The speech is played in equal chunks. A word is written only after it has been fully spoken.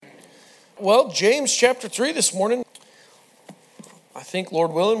Well, James chapter 3 this morning. I think,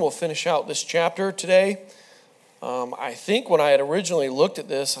 Lord willing, we'll finish out this chapter today. I think when I had originally looked at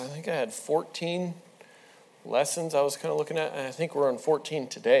this, I think I had 14 lessons I was kind of looking at, and I think we're on 14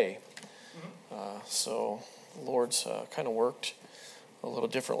 today. So the Lord's kind of worked a little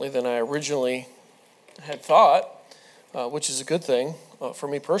differently than I originally had thought, which is a good thing for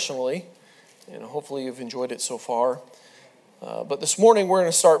me personally, and hopefully you've enjoyed it so far. But this morning we're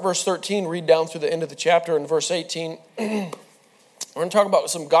going to start verse 13, read down through the end of the chapter in verse 18. We're going to talk about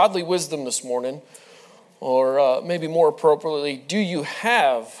some godly wisdom this morning, or maybe more appropriately, do you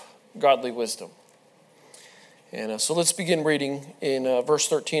have godly wisdom? And so let's begin reading in verse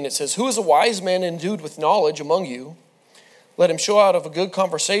 13. It says, "Who is a wise man endued with knowledge among you? Let him show out of a good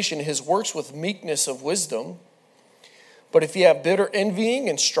conversation his works with meekness of wisdom. But if ye have bitter envying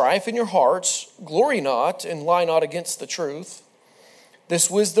and strife in your hearts, glory not and lie not against the truth. This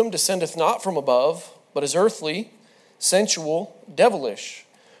wisdom descendeth not from above, but is earthly, sensual, devilish.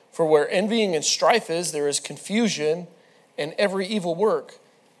 For where envying and strife is, there is confusion and every evil work.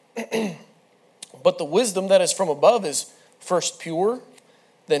 But the wisdom that is from above is first pure,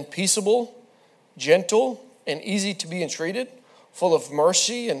 then peaceable, gentle, and easy to be entreated, full of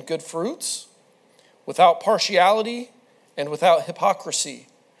mercy and good fruits, without partiality and without hypocrisy.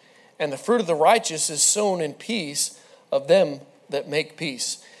 And the fruit of the righteous is sown in peace of them that make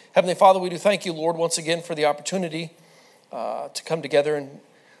peace." Heavenly Father, we do thank you, Lord, once again for the opportunity to come together and,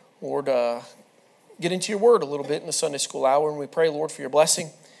 Lord, get into your word a little bit in the Sunday school hour. And we pray, Lord, for your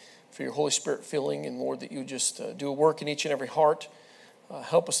blessing, for your Holy Spirit filling, and Lord, that you just do a work in each and every heart.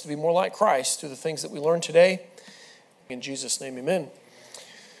 Help us to be more like Christ through the things that we learn today. In Jesus' name, amen.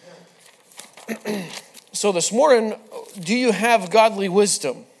 So this morning, do you have godly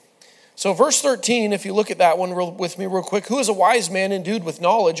wisdom? So verse 13, if you look at that one with me real quick. "Who is a wise man endued with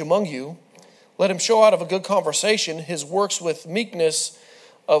knowledge among you? Let him show out of a good conversation his works with meekness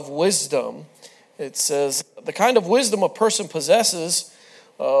of wisdom." It says the kind of wisdom a person possesses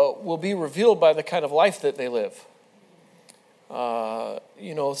will be revealed by the kind of life that they live. So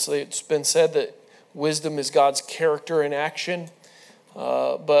it's been said that wisdom is God's character in action.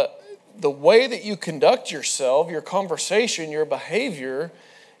 But the way that you conduct yourself, your conversation, your behavior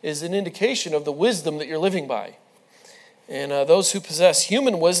is an indication of the wisdom that you're living by. And those who possess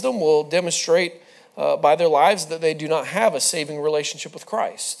human wisdom will demonstrate by their lives that they do not have a saving relationship with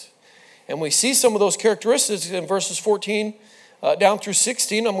Christ. And we see some of those characteristics in verses 14 down through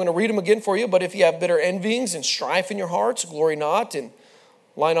 16. I'm going to read them again for you. "But if you have bitter envyings and strife in your hearts, glory not and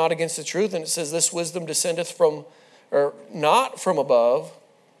lie not against the truth." And it says, "This wisdom descendeth from, or not from above,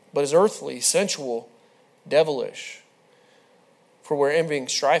 but is earthly, sensual, devilish. For where envying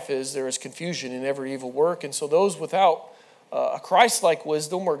strife is, there is confusion in every evil work." And so those without a Christ-like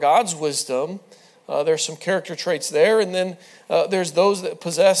wisdom or God's wisdom, there's some character traits there. And then there's those that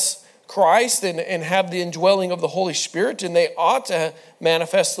possess Christ and have the indwelling of the Holy Spirit, and they ought to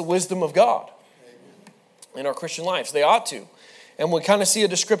manifest the wisdom of God in our Christian lives. They ought to. And we kind of see a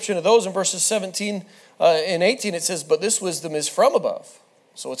description of those in verses 17 and 18. It says, "But this wisdom is from above."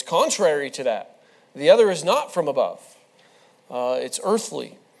 So it's contrary to that. The other is not from above. It's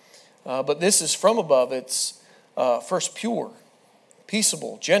earthly. But this is from above. It's first pure,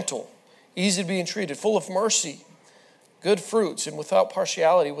 peaceable, gentle, easy to be entreated, full of mercy, good fruits, and without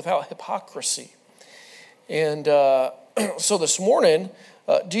partiality, without hypocrisy. And so this morning,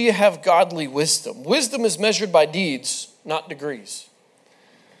 do you have godly wisdom? Wisdom is measured by deeds, not degrees.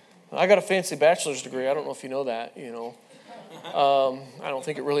 I got a fancy bachelor's degree. I don't know if you know that, I don't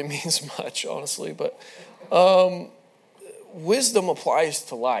think it really means much, honestly, but wisdom applies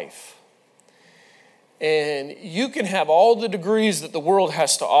to life. And you can have all the degrees that the world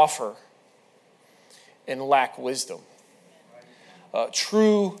has to offer and lack wisdom.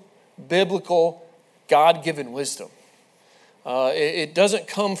 True, biblical, God-given wisdom. It doesn't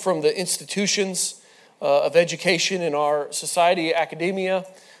come from the institutions of education in our society, academia.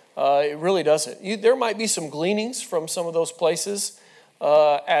 It really doesn't. There might be some gleanings from some of those places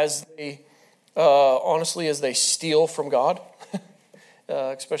as they steal from God.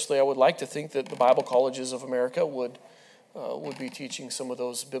 Especially, I would like to think that the Bible colleges of America would be teaching some of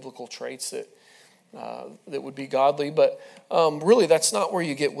those biblical traits that would be godly. But really, that's not where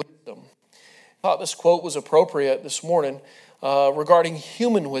you get wisdom. I thought this quote was appropriate this morning regarding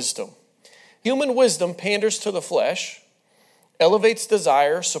human wisdom. "Human wisdom panders to the flesh, elevates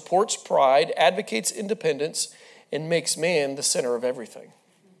desire, supports pride, advocates independence, and makes man the center of everything."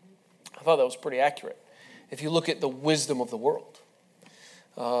 I thought that was pretty accurate. If you look at the wisdom of the world,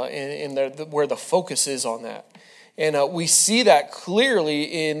 and where the focus is on that. And we see that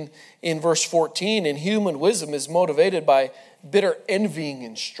clearly in verse 14. And human wisdom is motivated by bitter envying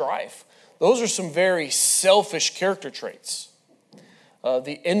and strife. Those are some very selfish character traits.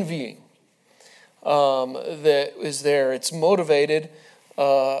 The envying that is there. It's motivated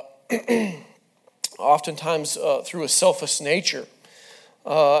oftentimes through a selfish nature.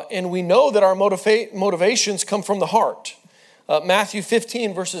 And we know that our motivations come from the heart. Matthew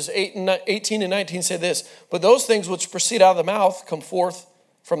 15, verses 18 and 19 say this, "But those things which proceed out of the mouth come forth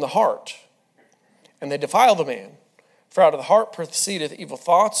from the heart, and they defile the man. For out of the heart proceedeth evil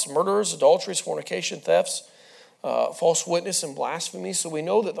thoughts, murders, adulteries, fornication, thefts, false witness, and blasphemy." So we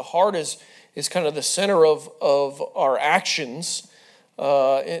know that the heart is kind of the center of our actions.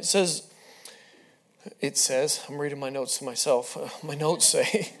 It says, I'm reading my notes to myself. My notes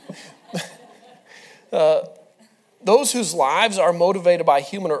say, those whose lives are motivated by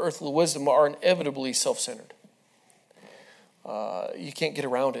human or earthly wisdom are inevitably self-centered. You can't get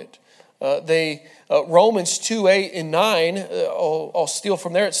around it. Romans 2, 8 and 9, I'll steal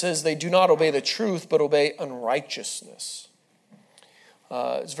from there. It says, they do not obey the truth, but obey unrighteousness.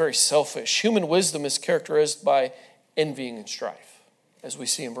 It's very selfish. Human wisdom is characterized by envying and strife, as we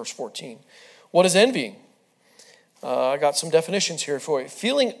see in verse 14. What is envying? I got some definitions here for you.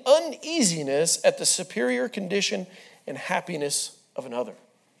 Feeling uneasiness at the superior condition and happiness of another.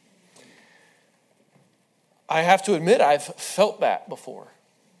 I have to admit, I've felt that before.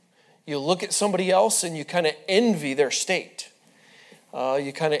 You look at somebody else and you kind of envy their state.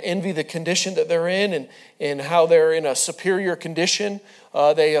 You kind of envy the condition that they're in and how they're in a superior condition.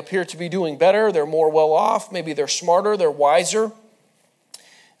 They appear to be doing better. They're more well off. Maybe they're smarter. They're wiser.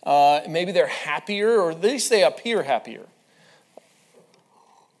 Maybe they're happier, or at least they appear happier.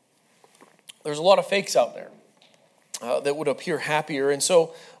 There's a lot of fakes out there that would appear happier. And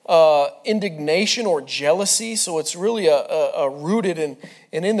so indignation or jealousy, so it's really a rooted, and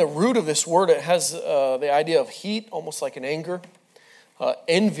in the root of this word, it has the idea of heat, almost like an anger.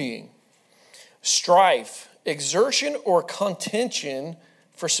 Envying, strife, exertion or contention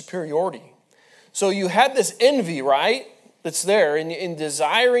for superiority. So you had this envy, right? That's there in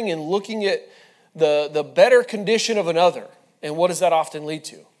desiring and looking at the better condition of another. And what does that often lead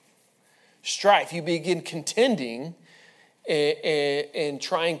to? Strife. You begin contending and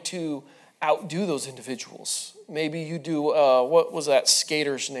trying to outdo those individuals. Maybe you do, what was that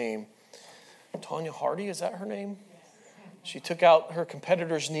skater's name? Tanya Hardy, is that her name? She took out her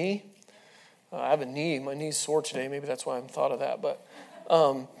competitor's knee. I have a knee. My knee's sore today. Maybe that's why I haven't thought of that. But,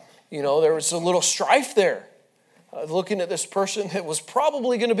 there was a little strife there. Looking at this person that was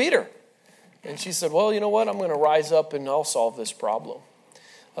probably going to beat her. And she said, well, you know what? I'm going to rise up and I'll solve this problem.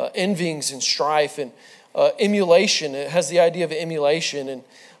 Envyings and strife and emulation. It has the idea of emulation and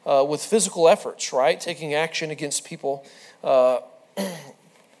with physical efforts, right? Taking action against people.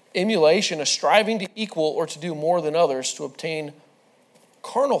 Emulation, a striving to equal or to do more than others to obtain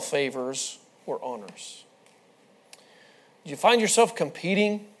carnal favors or honors. Do you find yourself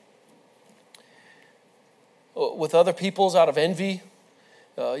competing with other people's out of envy?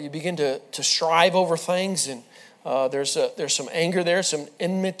 You begin to strive over things, and there's some anger there, some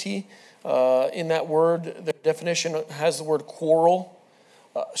enmity in that word. The definition has the word quarrel,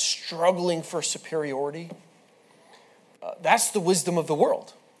 struggling for superiority. That's the wisdom of the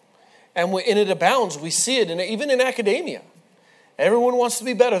world. And it abounds. We see it, even in academia. Everyone wants to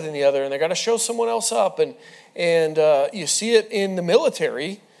be better than the other, and they got to show someone else up. And you see it in the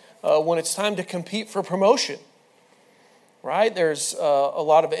military when it's time to compete for promotion. Right? There's a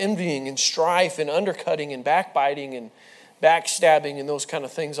lot of envying and strife and undercutting and backbiting and backstabbing and those kind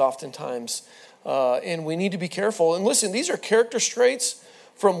of things oftentimes. And we need to be careful. And listen, these are character traits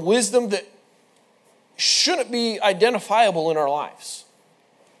from wisdom that shouldn't be identifiable in our lives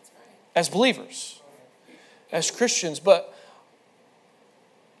as believers, as Christians. But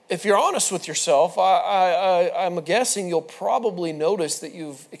if you're honest with yourself, I'm guessing you'll probably notice that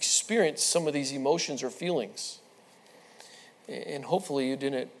you've experienced some of these emotions or feelings. And hopefully you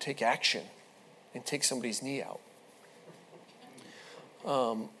didn't take action and take somebody's knee out.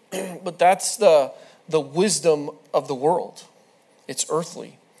 But that's the wisdom of the world. It's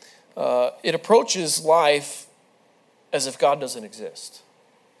earthly. It approaches life as if God doesn't exist.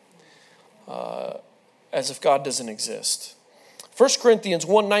 As if God doesn't exist. 1 Corinthians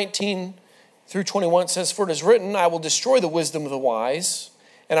 1:19 through 21 says, "For it is written, I will destroy the wisdom of the wise,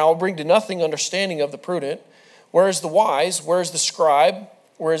 and I will bring to nothing understanding of the prudent. Where is the wise? Where is the scribe?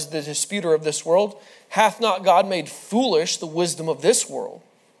 Where is the disputer of this world? Hath not God made foolish the wisdom of this world?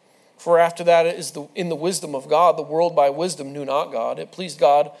 For after that is in the wisdom of God, the world by wisdom knew not God. It pleased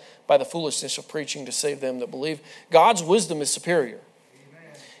God by the foolishness of preaching to save them that believe. God's wisdom is superior.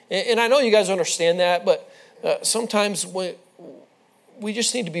 And I know you guys understand that, but sometimes we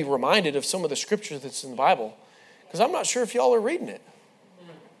just need to be reminded of some of the scripture that's in the Bible, because I'm not sure if y'all are reading it.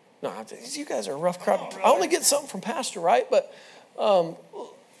 No, you guys are a rough crowd. I only get something from Pastor, right? But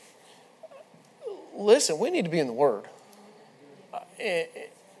listen, we need to be in the Word.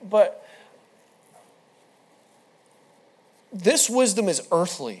 But this wisdom is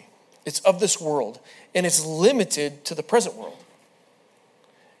earthly. It's of this world, and it's limited to the present world.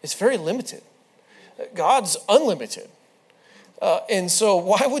 It's very limited. God's unlimited. And so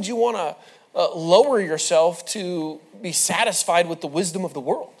why would you want to lower yourself to be satisfied with the wisdom of the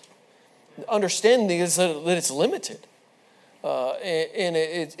world? Understanding is that it's limited. And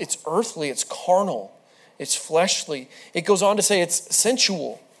it's earthly, it's carnal, it's fleshly. It goes on to say it's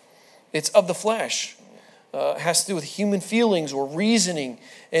sensual. It's of the flesh. Has to do with human feelings or reasoning.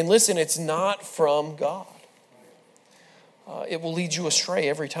 And listen, it's not from God. It will lead you astray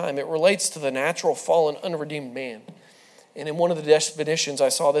every time. It relates to the natural, fallen, unredeemed man. And in one of the definitions I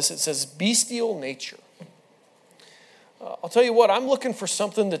saw this, it says bestial nature. I'll tell you what, I'm looking for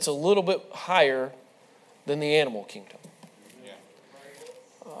something that's a little bit higher than the animal kingdom.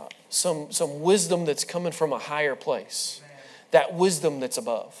 Some wisdom that's coming from a higher place. That wisdom that's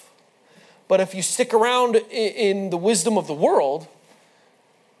above. But if you stick around in the wisdom of the world,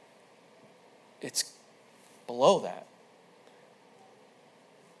 it's below that.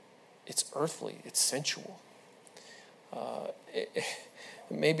 It's earthly, it's sensual.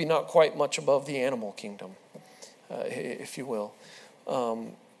 Maybe not quite much above the animal kingdom, if you will.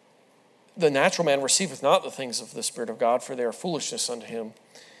 The natural man receiveth not the things of the Spirit of God, for they are foolishness unto him,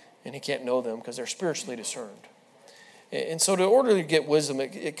 and he can't know them because they're spiritually discerned. And so in order to get wisdom,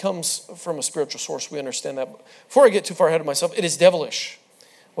 it comes from a spiritual source. We understand that. Before I get too far ahead of myself, it is devilish.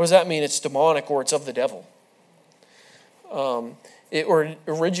 What does that mean? It's demonic, or it's of the devil. It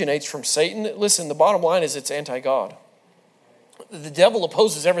originates from Satan. Listen, the bottom line is it's anti-God. The devil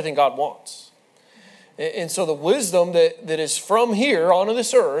opposes everything God wants. And so the wisdom that is from here onto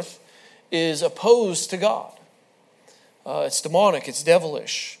this earth is opposed to God. It's demonic, it's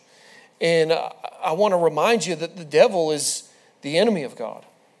devilish. And I want to remind you that the devil is the enemy of God.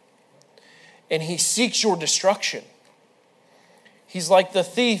 And he seeks your destruction. He's like the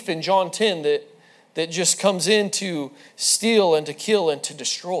thief in John 10 that just comes in to steal and to kill and to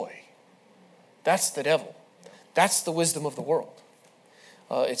destroy. That's the devil. That's the wisdom of the world.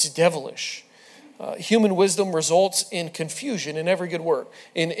 It's devilish. Human wisdom results in confusion in every good work,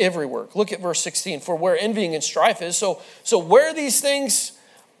 in every work. Look at verse 16. For where envying and strife is, so where these things,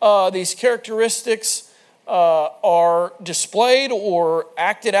 these characteristics are displayed or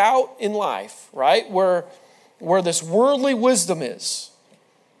acted out in life, right? Where this worldly wisdom is,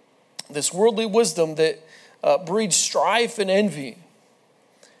 this worldly wisdom that breeds strife and envy,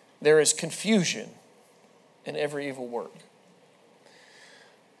 there is confusion in every evil work.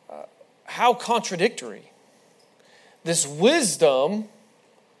 How contradictory. This wisdom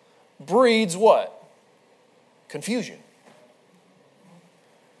breeds what? Confusion.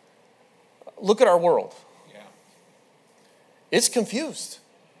 Look at our world. Yeah. It's confused.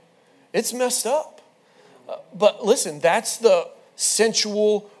 It's messed up. But listen, that's the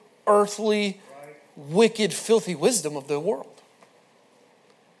sensual, earthly, wicked, filthy wisdom of the world.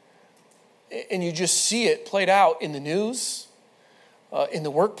 And you just see it played out in the news, in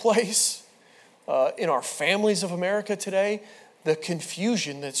the workplace, in our families of America today, the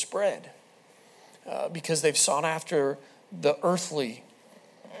confusion that's spread because they've sought after the earthly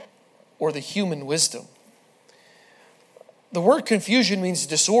or the human wisdom. The word confusion means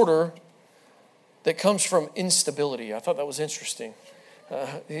disorder that comes from instability. I thought that was interesting.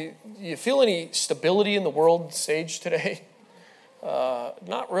 You feel any stability in the world stage today?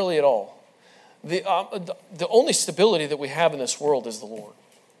 Not really at all. The only stability that we have in this world is the Lord.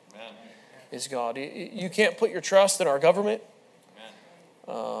 Amen. Is God. You can't put your trust in our government.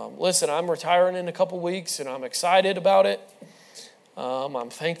 Listen, I'm retiring in a couple weeks, and I'm excited about it.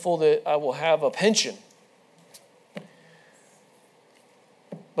 I'm thankful that I will have a pension.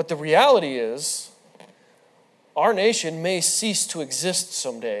 But the reality is, our nation may cease to exist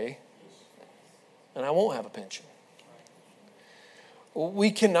someday, and I won't have a pension. We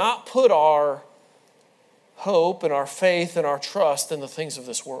cannot put our hope and our faith and our trust in the things of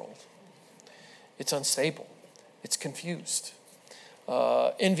this world. It's unstable. It's confused.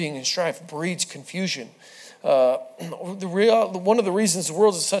 Envying and strife breeds confusion. One of the reasons the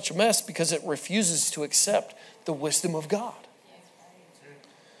world is such a mess because it refuses to accept the wisdom of God.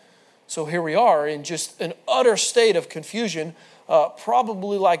 So here we are in just an utter state of confusion.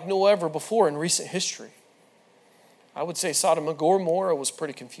 probably like no ever before in recent history. I would say Sodom and Gomorrah was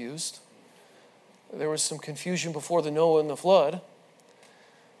pretty confused. There was some confusion before the Noah and the flood.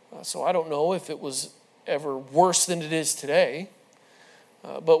 So I don't know if it was ever worse than it is today.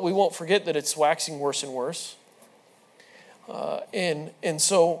 But we won't forget that it's waxing worse and worse. And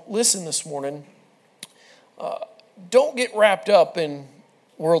so listen this morning. Don't get wrapped up in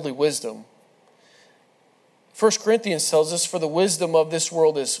worldly wisdom. 1 Corinthians tells us, for the wisdom of this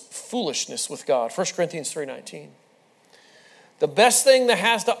world is foolishness with God. 1 Corinthians 3:19. The best thing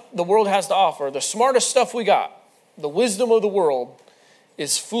the world has to offer, the smartest stuff we got, the wisdom of the world,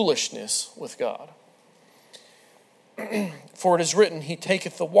 is foolishness with God. For it is written, he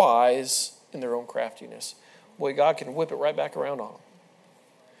taketh the wise in their own craftiness. Boy, God can whip it right back around on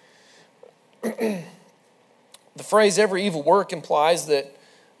them. The phrase every evil work implies that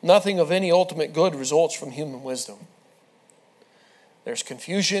nothing of any ultimate good results from human wisdom. There's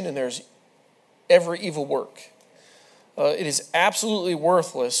confusion and there's every evil work. It is absolutely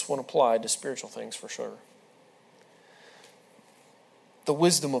worthless when applied to spiritual things for sure. The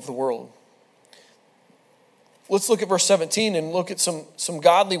wisdom of the world. Let's look at verse 17 and look at some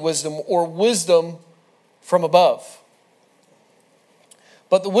godly wisdom or wisdom from above.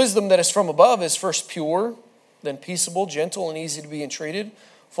 But the wisdom that is from above is first pure, then peaceable, gentle, and easy to be entreated,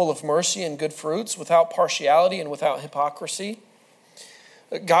 full of mercy and good fruits, without partiality and without hypocrisy.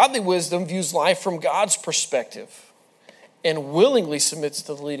 Godly wisdom views life from God's perspective and willingly submits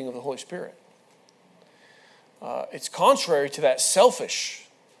to the leading of the Holy Spirit. It's contrary to that selfish,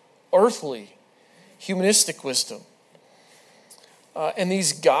 earthly, humanistic wisdom. And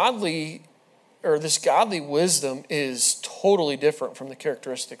this godly wisdom is totally different from the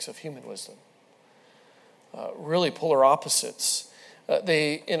characteristics of human wisdom. Really polar opposites.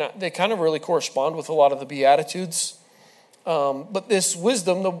 They kind of really correspond with a lot of the Beatitudes. But this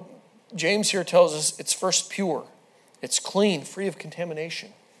wisdom, James here tells us it's first pure. It's clean, free of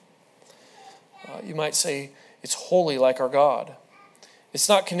contamination. You might say it's holy like our God. It's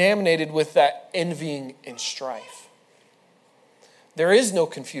not contaminated with that envying and strife. There is no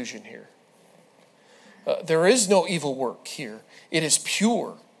confusion here. There is no evil work here. It is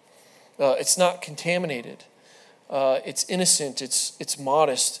pure. It's not contaminated. It's innocent. It's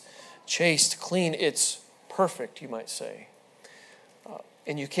modest, chaste, clean. It's perfect, you might say.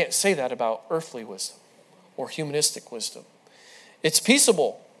 And you can't say that about earthly wisdom or humanistic wisdom. It's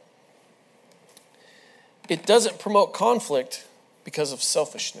peaceable. It doesn't promote conflict because of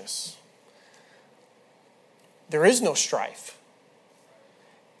selfishness. There is no strife.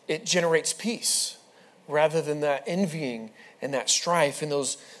 It generates peace rather than that envying and that strife and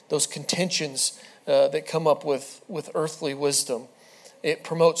those contentions that come up with earthly wisdom. It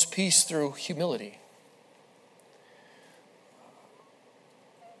promotes peace through humility.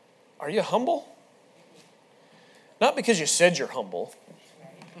 Are you humble? Not because you said you're humble.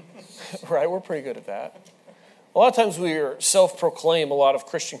 Right? We're pretty good at that. A lot of times we self-proclaim a lot of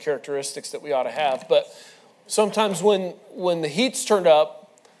Christian characteristics that we ought to have, but sometimes when the heat's turned up,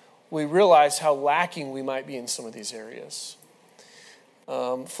 we realize how lacking we might be in some of these areas.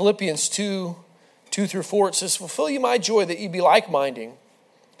 Philippians 2:2-4, it says, fulfill ye my joy that ye be like-minded,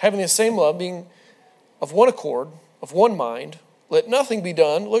 having the same love, being of one accord, of one mind. Let nothing be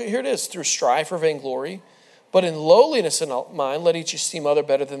done, look, here it is, through strife or vainglory, but in lowliness of mind, let each esteem other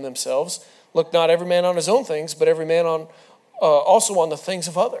better than themselves. Look not every man on his own things, but every man also on the things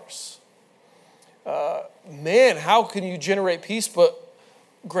of others. Man, how can you generate peace but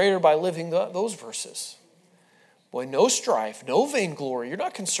greater by living those verses? Boy, no strife, no vainglory. You're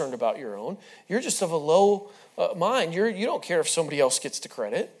not concerned about your own. You're just of a low mind. You don't care if somebody else gets the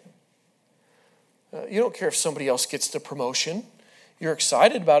credit. You don't care if somebody else gets the promotion. You're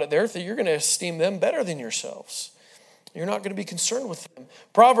excited about it there, that you're going to esteem them better than yourselves. You're not going to be concerned with them.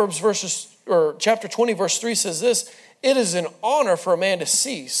 Proverbs chapter 20, verse 3 says this, it is an honor for a man to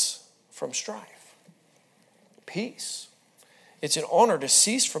cease from strife. Peace. It's an honor to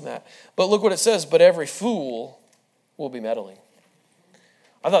cease from that. But look what it says, but every fool will be meddling.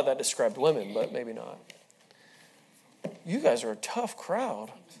 I thought that described women, but maybe not. You guys are a tough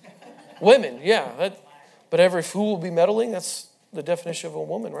crowd. Women, yeah. But every fool will be meddling. That's the definition of a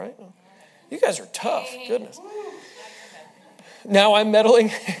woman, right? You guys are tough. Goodness. Now I'm meddling.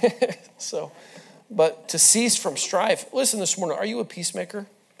 But to cease from strife. Listen this morning, are you a peacemaker?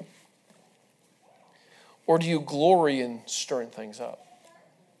 Or do you glory in stirring things up?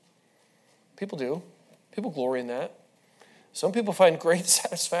 People do. People glory in that. Some people find great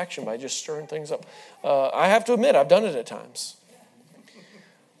satisfaction by just stirring things up. I have to admit, I've done it at times.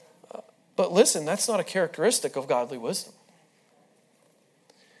 But listen, that's not a characteristic of godly wisdom.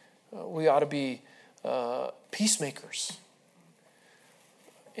 We ought to be peacemakers.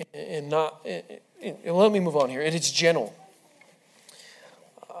 And not, and let me move on here. It is gentle.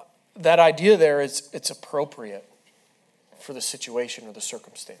 That idea there is it's appropriate for the situation or the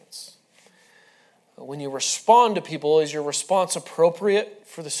circumstance. When you respond to people, is your response appropriate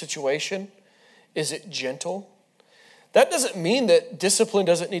for the situation? Is it gentle? That doesn't mean that discipline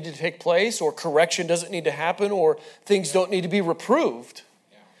doesn't need to take place or correction doesn't need to happen or things don't need to be reproved.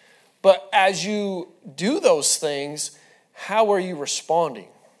 Yeah. But as you do those things, how are you responding?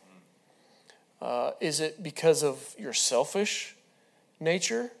 Is it because of your selfish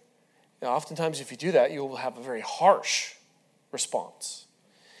nature? Now, oftentimes if you do that, you'll have a very harsh response.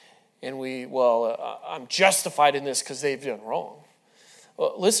 And I'm justified in this because they've done wrong.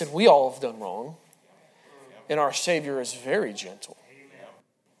 Well, listen, we all have done wrong. And our Savior is very gentle.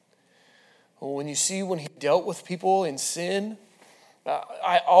 When you see when he dealt with people in sin,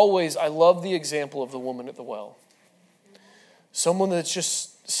 I love the example of the woman at the well. Someone that's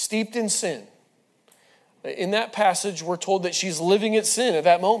just steeped in sin. In that passage, we're told that she's living in sin at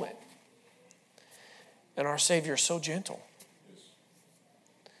that moment. And our Savior is so gentle.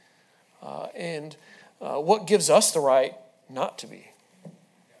 And what gives us the right not to be?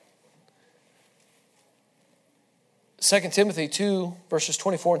 2 Timothy 2, verses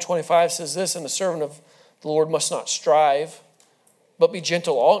 24 and 25 says this, and the servant of the Lord must not strive, but be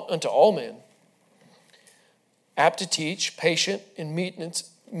gentle unto all men, apt to teach, patient, in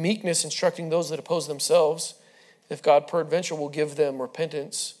meekness instructing those that oppose themselves, if God peradventure will give them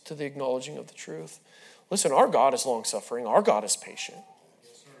repentance to the acknowledging of the truth. Listen, our God is long-suffering. Our God is patient.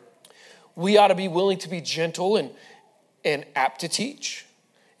 Yes, we ought to be willing to be gentle and apt to teach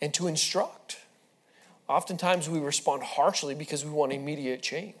and to instruct. Oftentimes we respond harshly because we want immediate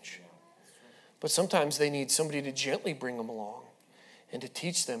change. But sometimes they need somebody to gently bring them along and to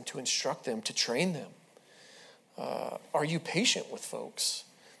teach them, to instruct them, to train them. Are you patient with folks?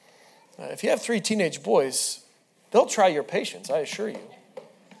 If you have 3 teenage boys, they'll try your patience, I assure you.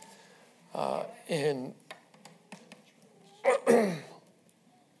 And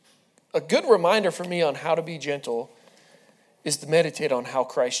a good reminder for me on how to be gentle is to meditate on how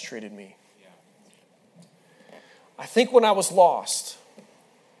Christ treated me. I think when I was lost,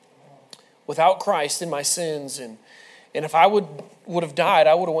 without Christ in my sins, and if I would have died,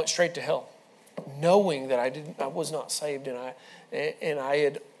 I would have went straight to hell, knowing that I was not saved and I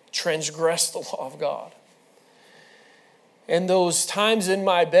had transgressed the law of God. And those times in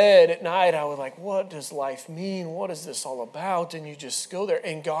my bed at night, I was like, what does life mean? What is this all about? And you just go there.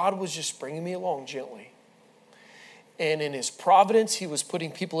 And God was just bringing me along gently. And in his providence, he was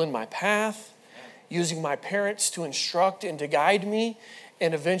putting people in my path, using my parents to instruct and to guide me,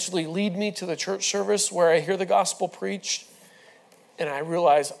 and eventually lead me to the church service where I hear the gospel preached, and I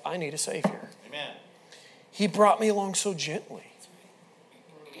realize I need a Savior. Amen. He brought me along so gently.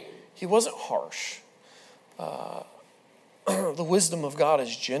 He wasn't harsh. The wisdom of God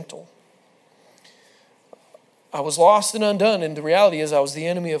is gentle. I was lost and undone, and the reality is I was the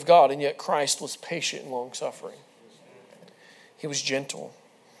enemy of God, and yet Christ was patient and long-suffering. He was gentle.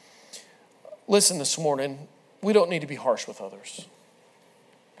 Listen this morning, we don't need to be harsh with others,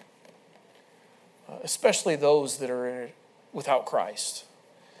 especially those that are without Christ,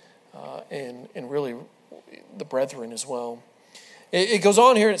 and really the brethren as well. It goes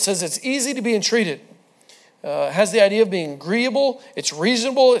on here, and it says it's easy to be entreated. Has the idea of being agreeable, it's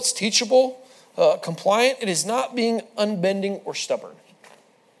reasonable, it's teachable, compliant. It is not being unbending or stubborn.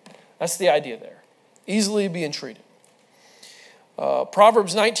 That's the idea there. Easily be entreated.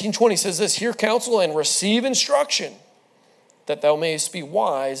 Proverbs 19:20 says this, hear counsel and receive instruction, that thou mayest be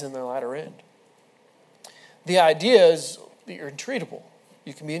wise in the latter end. The idea is that you're entreatable.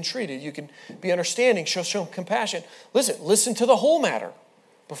 You can be entreated. You can be understanding, show compassion. Listen to the whole matter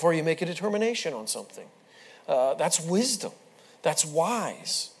before you make a determination on something. That's wisdom. That's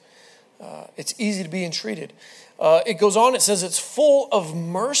wise. It's easy to be entreated. It goes on, it says it's full of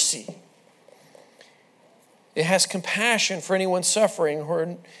mercy. It has compassion for anyone suffering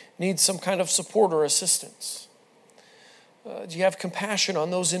or needs some kind of support or assistance. Do you have compassion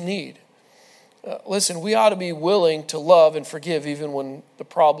on those in need? Listen, we ought to be willing to love and forgive even when the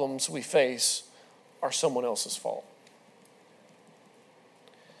problems we face are someone else's fault.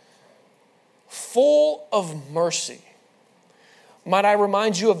 Full of mercy. Might I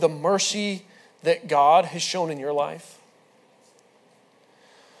remind you of the mercy that God has shown in your life?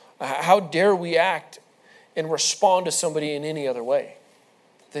 How dare we act and respond to somebody in any other way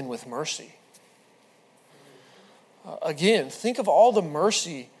than with mercy? Again, think of all the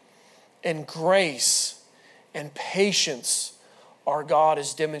mercy and grace and patience our God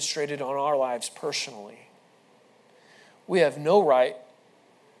is demonstrated on our lives personally. We have no right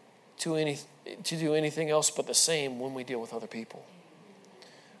to do anything else but the same when we deal with other people.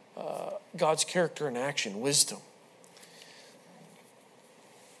 God's character in action, wisdom.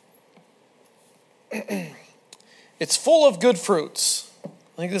 It's full of good fruits. I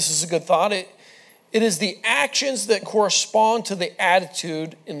think this is a good thought. It is the actions that correspond to the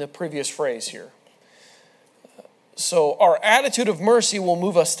attitude in the previous phrase here. So our attitude of mercy will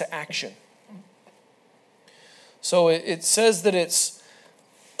move us to action. So it says that it's,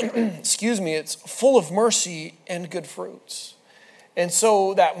 it's full of mercy and good fruits. And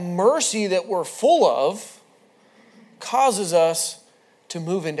so that mercy that we're full of causes us to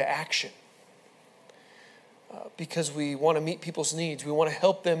move into action. Because we want to meet people's needs. We want to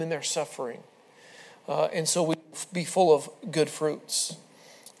help them in their suffering. And so we be full of good fruits.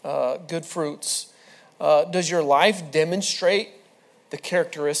 Good fruits. Does your life demonstrate the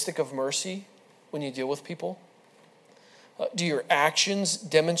characteristic of mercy when you deal with people? Do your actions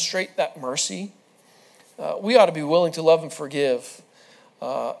demonstrate that mercy? We ought to be willing to love and forgive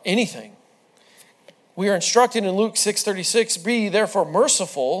anything. We are instructed in Luke 6:36, be therefore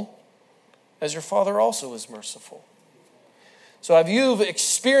merciful as your Father also is merciful. So if you've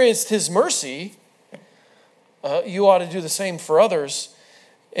experienced His mercy, you ought to do the same for others.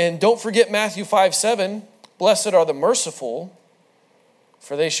 And don't forget Matthew 5:7, blessed are the merciful,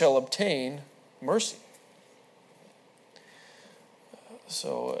 for they shall obtain mercy.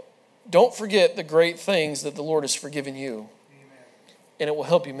 So don't forget the great things that the Lord has forgiven you. Amen. And it will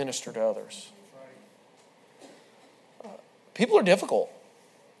help you minister to others. People are difficult.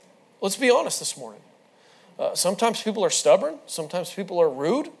 Let's be honest this morning. Sometimes people are stubborn. Sometimes people are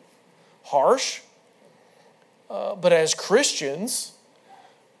rude, harsh. But as Christians,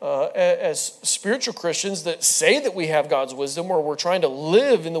 as spiritual Christians that say that we have God's wisdom or we're trying to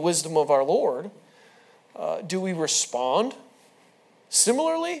live in the wisdom of our Lord, do we respond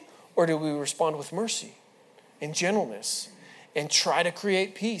similarly, or do we respond with mercy and gentleness and try to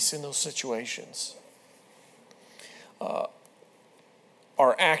create peace in those situations?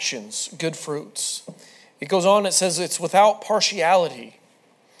 Our actions, good fruits. It goes on, it says it's without partiality.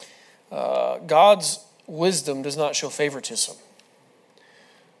 God's wisdom does not show favoritism.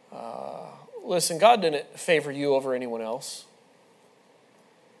 Listen, God didn't favor you over anyone else.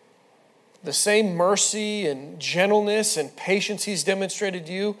 The same mercy and gentleness and patience He's demonstrated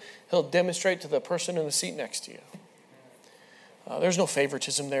to you, He'll demonstrate to the person in the seat next to you. There's no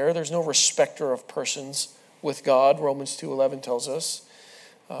favoritism there. There's no respecter of persons with God. Romans 2:11 tells us.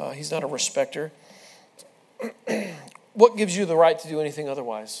 He's not a respecter. What gives you the right to do anything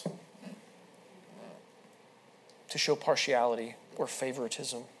otherwise? To show partiality or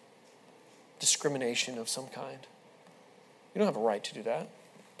favoritism, discrimination of some kind. You don't have a right to do that.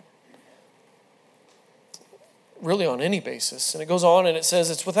 Really on any basis. And it goes on and it says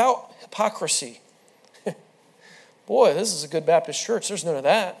it's without hypocrisy. Boy, this is a good Baptist church. There's none of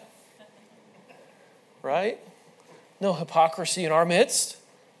that. Right? No hypocrisy in our midst.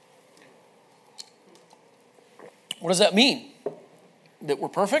 What does that mean? That we're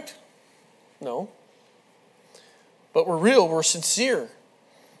perfect? No. But we're real, we're sincere.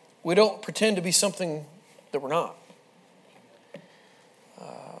 We don't pretend to be something that we're not.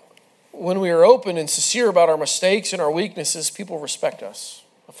 When we are open and sincere about our mistakes and our weaknesses, people respect us.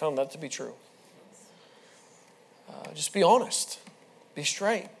 I found that to be true. Just be honest. Be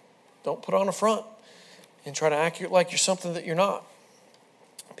straight. Don't put on a front and try to act like you're something that you're not.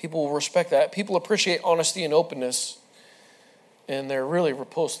 People will respect that. People appreciate honesty and openness, and they're really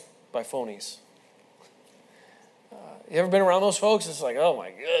repulsed by phonies. You ever been around those folks? It's like, oh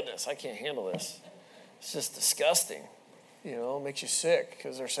my goodness, I can't handle this. It's just disgusting. You know, it makes you sick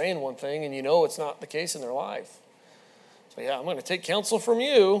because they're saying one thing and you know it's not the case in their life. So yeah, I'm going to take counsel from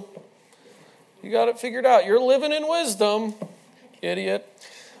you. You got it figured out. You're living in wisdom, idiot.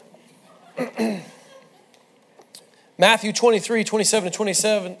 Matthew 23,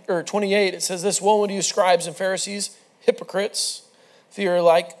 27 or 28, it says this, woe unto you, scribes and Pharisees, hypocrites, for you are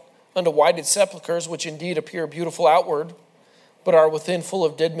like unto whited sepulchres, which indeed appear beautiful outward, but are within full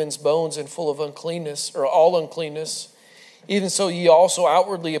of dead men's bones and full of uncleanness, or all uncleanness. Even so ye also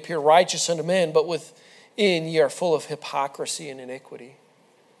outwardly appear righteous unto men, but within ye are full of hypocrisy and iniquity.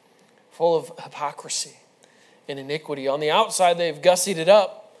 Full of hypocrisy and iniquity. On the outside, they've gussied it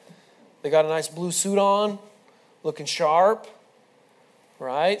up. They got a nice blue suit on, looking sharp,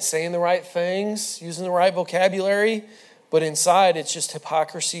 right? Saying the right things, using the right vocabulary. But inside, it's just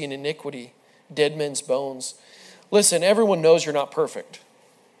hypocrisy and iniquity, dead men's bones. Listen, everyone knows you're not perfect.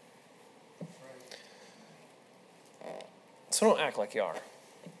 So don't act like you are.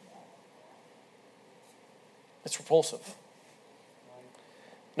 It's repulsive.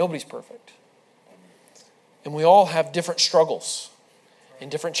 Nobody's perfect. And we all have different struggles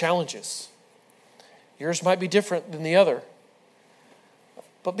and different challenges. Yours might be different than the other.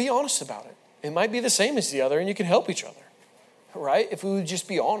 But be honest about it. It might be the same as the other, and you can help each other. Right? If we would just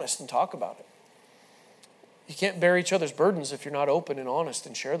be honest and talk about it. You can't bear each other's burdens if you're not open and honest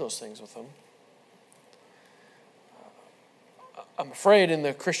and share those things with them. I'm afraid in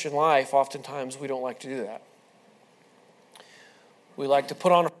the Christian life, oftentimes we don't like to do that. We like to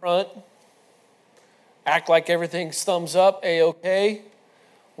put on a front, act like everything's thumbs up, A-okay.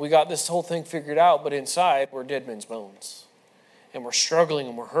 We got this whole thing figured out, but inside we're dead men's bones. And we're struggling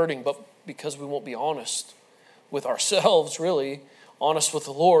and we're hurting, but because we won't be honest with ourselves, really, honest with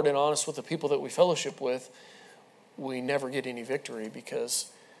the Lord and honest with the people that we fellowship with, we never get any victory,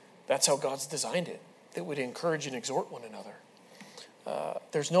 because that's how God's designed it, that we'd encourage and exhort one another.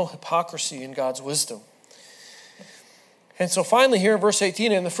 There's no hypocrisy in God's wisdom. And so finally here in verse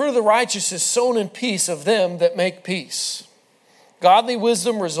 18, and the fruit of the righteous is sown in peace of them that make peace. Godly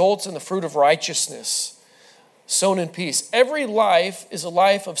wisdom results in the fruit of righteousness, sown in peace. Every life is a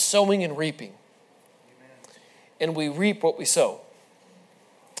life of sowing and reaping. And we reap what we sow.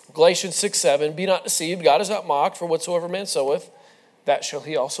 Galatians 6:7, be not deceived, God is not mocked, for whatsoever man soweth, that shall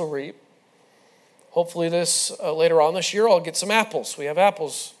he also reap. Hopefully later on this year, I'll get some apples. We have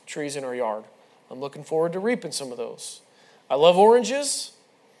apples trees in our yard. I'm looking forward to reaping some of those. I love oranges,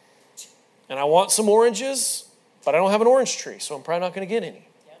 and I want some oranges, but I don't have an orange tree, so I'm probably not going to get any.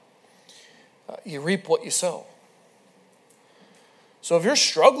 You reap what you sow. So if you're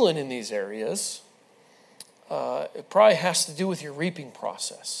struggling in these areas, it probably has to do with your reaping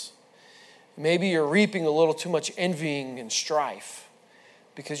process. Maybe you're reaping a little too much envying and strife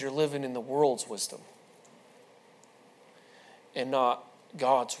because you're living in the world's wisdom and not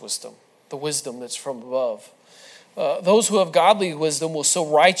God's wisdom, the wisdom that's from above. Those who have godly wisdom will sow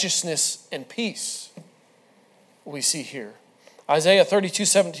righteousness and peace, we see here. Isaiah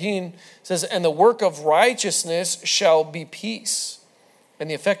 32:17 says, and the work of righteousness shall be peace, and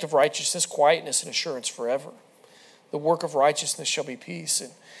the effect of righteousness, quietness and assurance forever. The work of righteousness shall be peace.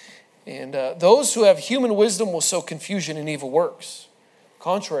 And those who have human wisdom will sow confusion and evil works.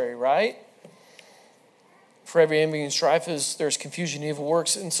 Contrary, right? For every envy and strife there's confusion and evil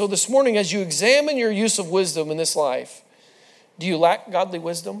works. And so this morning, as you examine your use of wisdom in this life, do you lack godly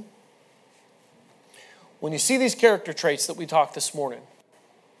wisdom? When you see these character traits that we talked this morning,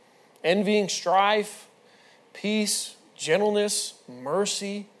 envying, strife, peace, gentleness,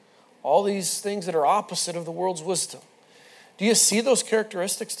 mercy, all these things that are opposite of the world's wisdom, do you see those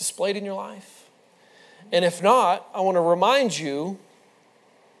characteristics displayed in your life? And if not, I want to remind you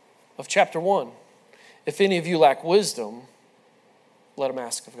of chapter 1. If any of you lack wisdom, let him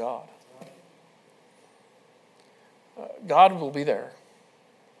ask of God. God will be there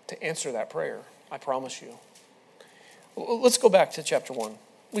to answer that prayer, I promise you. Let's go back to chapter 1.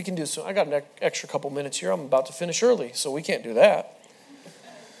 We can do so. I got an extra couple minutes here. I'm about to finish early, so we can't do that.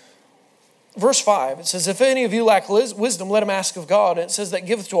 Verse 5, it says, if any of you lack wisdom, let him ask of God. And it says that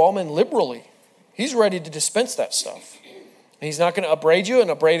giveth to all men liberally. He's ready to dispense that stuff. And he's not going to upbraid you,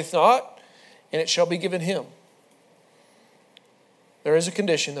 and upbraideth not, and it shall be given him. There is a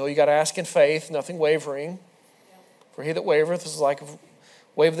condition, though. You got to ask in faith, nothing wavering. For he that wavereth is like a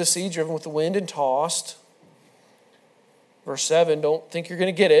wave of the sea driven with the wind and tossed. Verse 7, don't think you're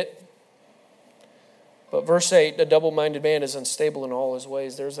going to get it. But verse 8, a double-minded man is unstable in all his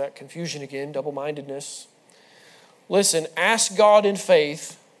ways. There's that confusion again, double-mindedness. Listen, ask God in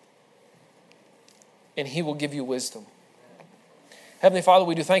faith, and he will give you wisdom. Heavenly Father,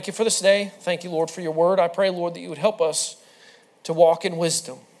 we do thank you for this day. Thank you, Lord, for your word. I pray, Lord, that you would help us to walk in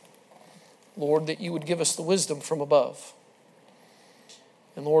wisdom. Lord, that you would give us the wisdom from above.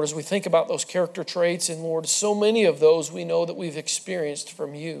 And Lord, as we think about those character traits, and Lord, so many of those we know that we've experienced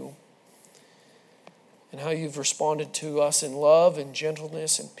from you, and how you've responded to us in love and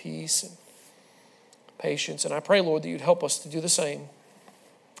gentleness and peace and patience. And I pray, Lord, that you'd help us to do the same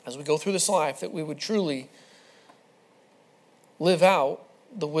as we go through this life, that we would truly live out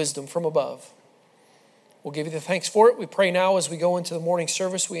the wisdom from above. We'll give you the thanks for it. We pray now as we go into the morning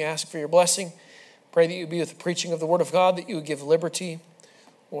service, we ask for your blessing. Pray that you be with the preaching of the word of God, that you would give liberty.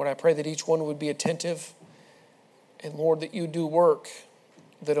 Lord, I pray that each one would be attentive. And Lord, that you do work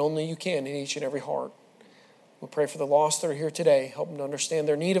that only you can in each and every heart. We pray for the lost that are here today. Help them to understand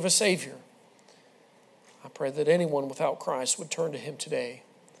their need of a Savior. I pray that anyone without Christ would turn to him today.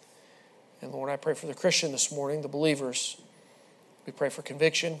 And Lord, I pray for the Christian this morning, the believers. We pray for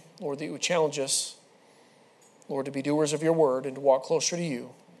conviction. Lord, that you would challenge us. Lord, to be doers of your word and to walk closer to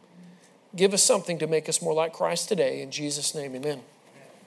you. Give us something to make us more like Christ today. In Jesus' name, amen.